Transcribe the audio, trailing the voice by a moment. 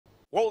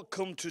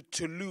Welcome to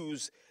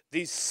Toulouse,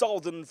 the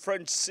southern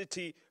French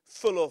city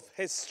full of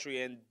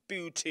history and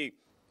beauty.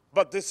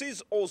 But this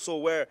is also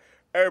where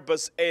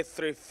Airbus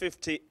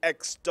A350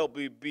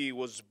 XWB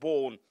was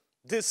born.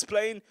 This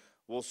plane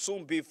will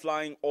soon be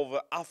flying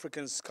over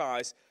African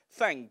skies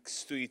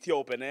thanks to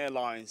Ethiopian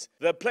Airlines.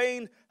 The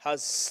plane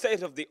has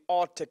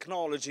state-of-the-art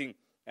technology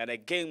and a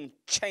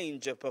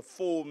game-changer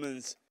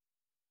performance.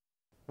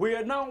 We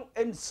are now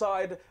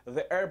inside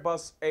the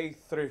Airbus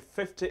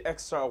A350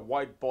 extra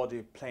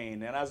wide-body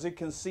plane, and as you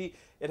can see,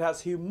 it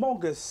has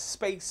humongous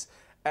space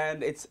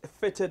and it's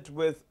fitted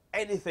with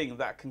anything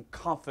that can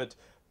comfort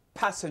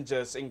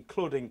passengers,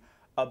 including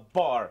a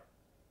bar.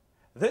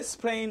 This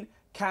plane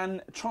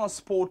can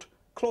transport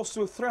close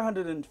to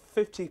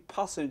 350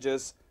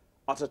 passengers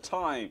at a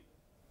time.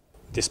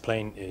 This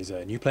plane is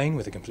a new plane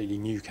with a completely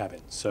new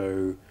cabin,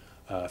 so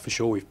for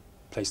sure we've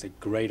placed a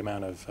great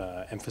amount of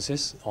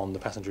emphasis on the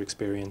passenger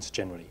experience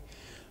generally.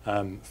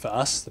 For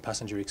us, the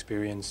passenger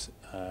experience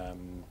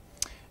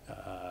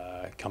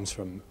comes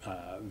from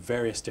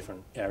various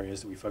different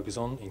areas that we focus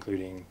on,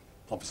 including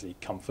obviously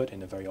comfort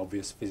in a very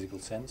obvious physical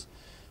sense,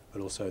 but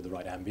also the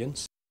right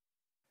ambience.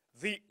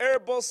 The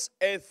Airbus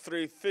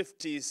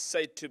A350 is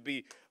said to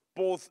be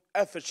both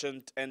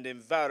efficient and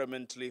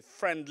environmentally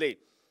friendly.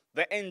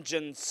 The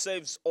engine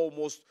saves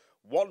almost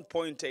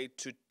 $1.8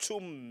 to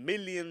 $2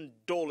 million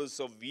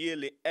of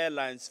yearly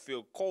airlines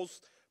fuel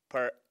costs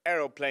per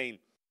aeroplane.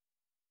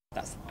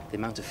 That's the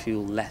amount of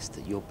fuel less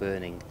that you're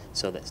burning,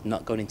 so that's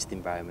not going into the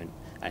environment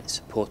and it's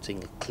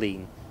supporting a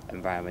clean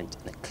environment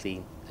and a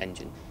clean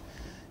engine.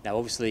 Now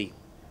obviously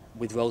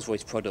with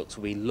Rolls-Royce products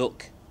we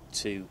look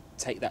to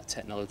take that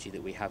technology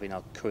that we have in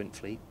our current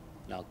fleet,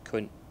 in our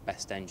current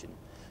best engine,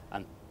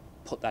 and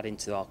put that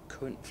into our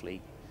current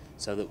fleet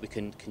so that we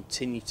can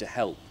continue to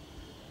help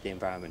the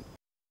environment.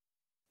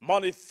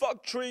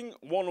 Manufacturing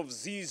one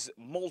of these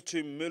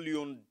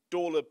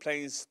multi-million-dollar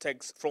planes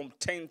takes from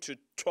 10 to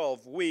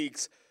 12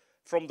 weeks.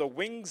 From the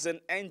wings and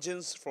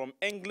engines from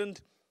England,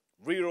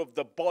 rear of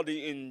the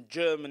body in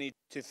Germany,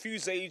 to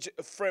fuselage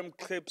frame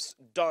clips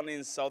done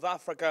in South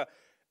Africa,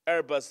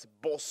 Airbus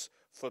boasts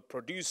for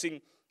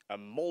producing a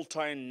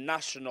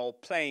multinational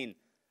plane.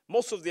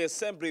 Most of the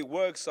assembly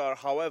works are,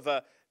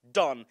 however,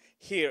 done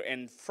here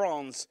in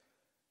France.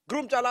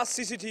 Girum, Chala,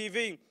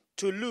 CCTV,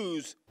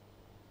 Toulouse,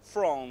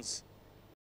 France.